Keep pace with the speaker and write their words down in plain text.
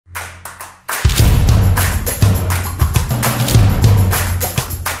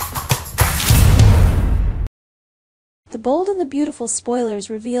Bold and the Beautiful spoilers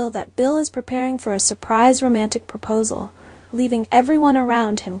reveal that Bill is preparing for a surprise romantic proposal, leaving everyone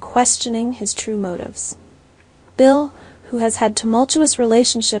around him questioning his true motives. Bill, who has had tumultuous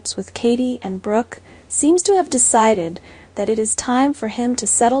relationships with Katie and Brooke, seems to have decided that it is time for him to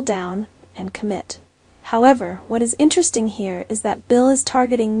settle down and commit. However, what is interesting here is that Bill is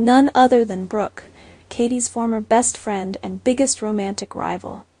targeting none other than Brooke, Katie's former best friend and biggest romantic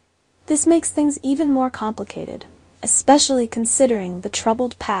rival. This makes things even more complicated, especially considering the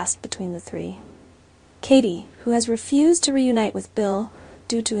troubled past between the three. Katie, who has refused to reunite with Bill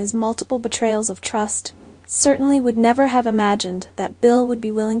due to his multiple betrayals of trust, certainly would never have imagined that Bill would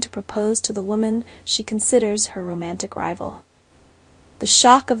be willing to propose to the woman she considers her romantic rival. The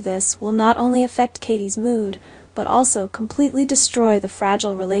shock of this will not only affect Katie's mood, but also completely destroy the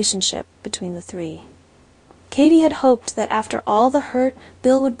fragile relationship between the three. Katie had hoped that after all the hurt,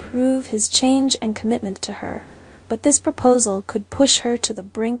 Bill would prove his change and commitment to her, but this proposal could push her to the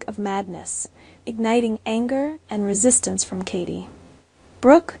brink of madness, igniting anger and resistance from Katie.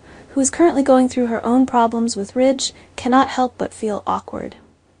 Brooke, who is currently going through her own problems with Ridge, cannot help but feel awkward.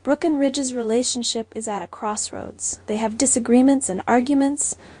 Brooke and Ridge's relationship is at a crossroads. They have disagreements and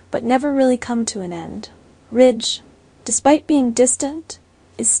arguments, but never really come to an end. Ridge, despite being distant,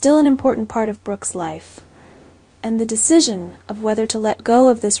 is still an important part of Brooke's life, and the decision of whether to let go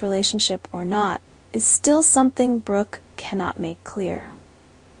of this relationship or not is still something Brooke cannot make clear.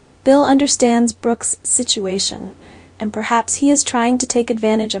 Bill understands Brooke's situation, and perhaps he is trying to take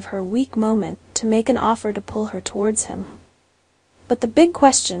advantage of her weak moment to make an offer to pull her towards him. But the big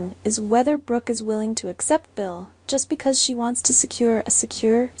question is whether Brooke is willing to accept Bill just because she wants to secure a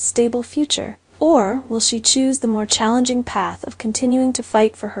secure, stable future, or will she choose the more challenging path of continuing to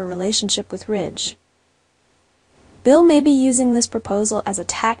fight for her relationship with Ridge? Bill may be using this proposal as a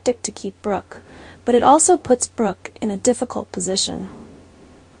tactic to keep Brooke, but it also puts Brooke in a difficult position.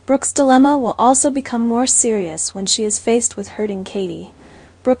 Brooke's dilemma will also become more serious when she is faced with hurting Katie.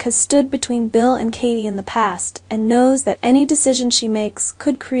 Brooke has stood between Bill and Katie in the past and knows that any decision she makes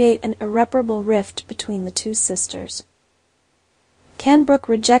could create an irreparable rift between the two sisters. Can Brooke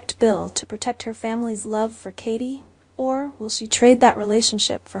reject Bill to protect her family's love for Katie, or will she trade that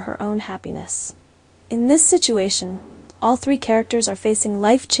relationship for her own happiness? In this situation, all three characters are facing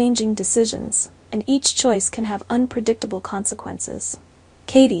life-changing decisions, and each choice can have unpredictable consequences.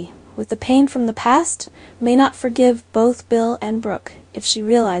 Katie, with the pain from the past, may not forgive both Bill and Brooke if she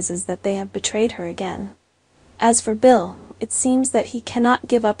realizes that they have betrayed her again. As for Bill, it seems that he cannot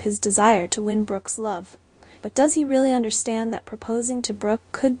give up his desire to win Brooke's love. But does he really understand that proposing to Brooke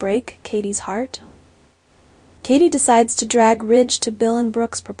could break Katie's heart? Katie decides to drag Ridge to Bill and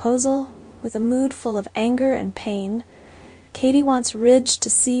Brooke's proposal with a mood full of anger and pain. Katie wants Ridge to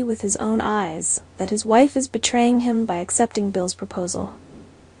see with his own eyes that his wife is betraying him by accepting Bill's proposal.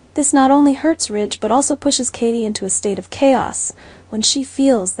 This not only hurts Ridge, but also pushes Katie into a state of chaos when she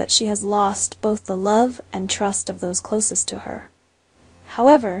feels that she has lost both the love and trust of those closest to her.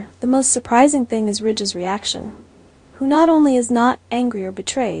 However, the most surprising thing is Ridge's reaction, who not only is not angry or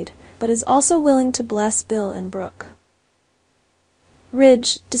betrayed, but is also willing to bless Bill and Brooke.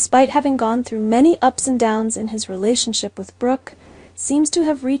 Ridge, despite having gone through many ups and downs in his relationship with Brooke, seems to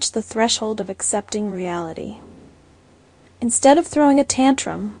have reached the threshold of accepting reality. Instead of throwing a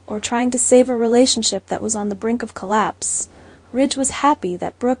tantrum or trying to save a relationship that was on the brink of collapse, Ridge was happy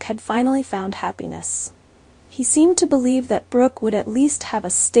that Brooke had finally found happiness. He seemed to believe that Brooke would at least have a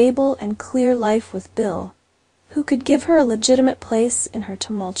stable and clear life with Bill, who could give her a legitimate place in her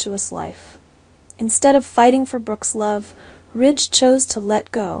tumultuous life. Instead of fighting for Brooke's love, Ridge chose to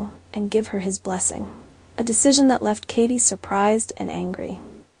let go and give her his blessing, a decision that left Katie surprised and angry.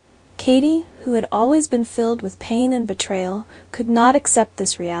 Katie, who had always been filled with pain and betrayal, could not accept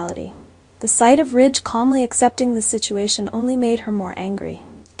this reality. The sight of Ridge calmly accepting the situation only made her more angry.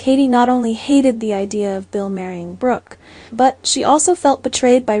 Katie not only hated the idea of Bill marrying Brooke, but she also felt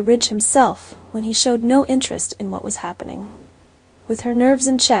betrayed by Ridge himself when he showed no interest in what was happening. With her nerves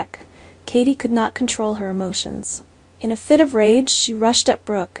in check, Katie could not control her emotions. In a fit of rage, she rushed at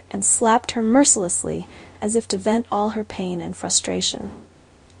Brooke and slapped her mercilessly as if to vent all her pain and frustration.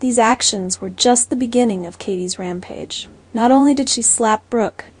 These actions were just the beginning of Katie's rampage. Not only did she slap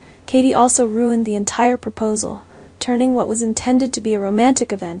Brooke, Katie also ruined the entire proposal, turning what was intended to be a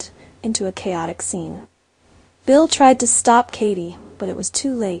romantic event into a chaotic scene. Bill tried to stop Katie, but it was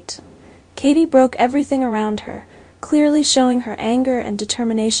too late. Katie broke everything around her, clearly showing her anger and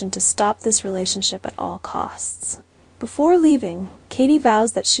determination to stop this relationship at all costs. Before leaving, Katie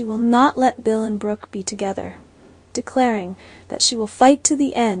vows that she will not let Bill and Brooke be together, declaring that she will fight to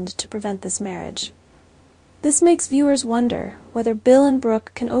the end to prevent this marriage. This makes viewers wonder whether Bill and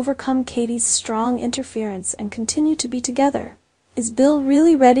Brooke can overcome Katie's strong interference and continue to be together. Is Bill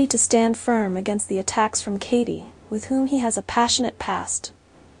really ready to stand firm against the attacks from Katie, with whom he has a passionate past?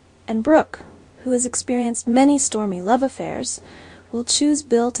 And Brooke, who has experienced many stormy love affairs, will choose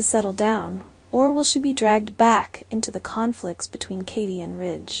Bill to settle down, or will she be dragged back into the conflicts between Katie and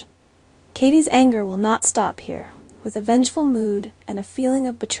Ridge? Katie's anger will not stop here. With a vengeful mood and a feeling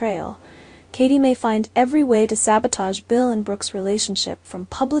of betrayal, Katie may find every way to sabotage Bill and Brooke's relationship, from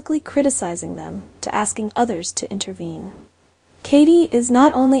publicly criticizing them to asking others to intervene. Katie is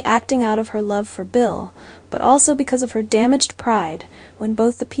not only acting out of her love for Bill, but also because of her damaged pride when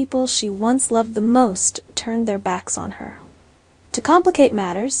both the people she once loved the most turned their backs on her. To complicate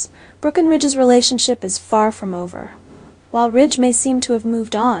matters, Brooke and Ridge's relationship is far from over. While Ridge may seem to have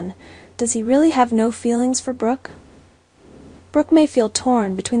moved on, does he really have no feelings for Brooke? Brooke may feel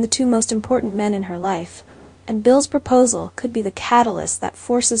torn between the two most important men in her life, and Bill's proposal could be the catalyst that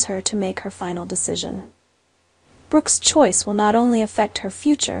forces her to make her final decision. Brooke's choice will not only affect her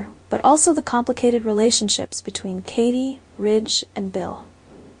future, but also the complicated relationships between Katie, Ridge, and Bill.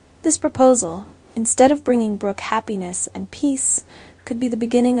 This proposal, instead of bringing Brooke happiness and peace, could be the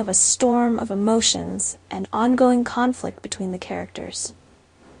beginning of a storm of emotions and ongoing conflict between the characters.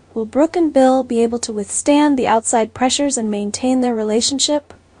 Will Brooke and Bill be able to withstand the outside pressures and maintain their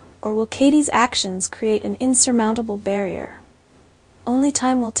relationship, or will Katie's actions create an insurmountable barrier? Only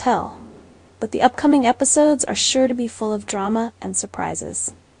time will tell, but the upcoming episodes are sure to be full of drama and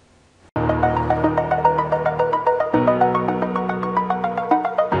surprises.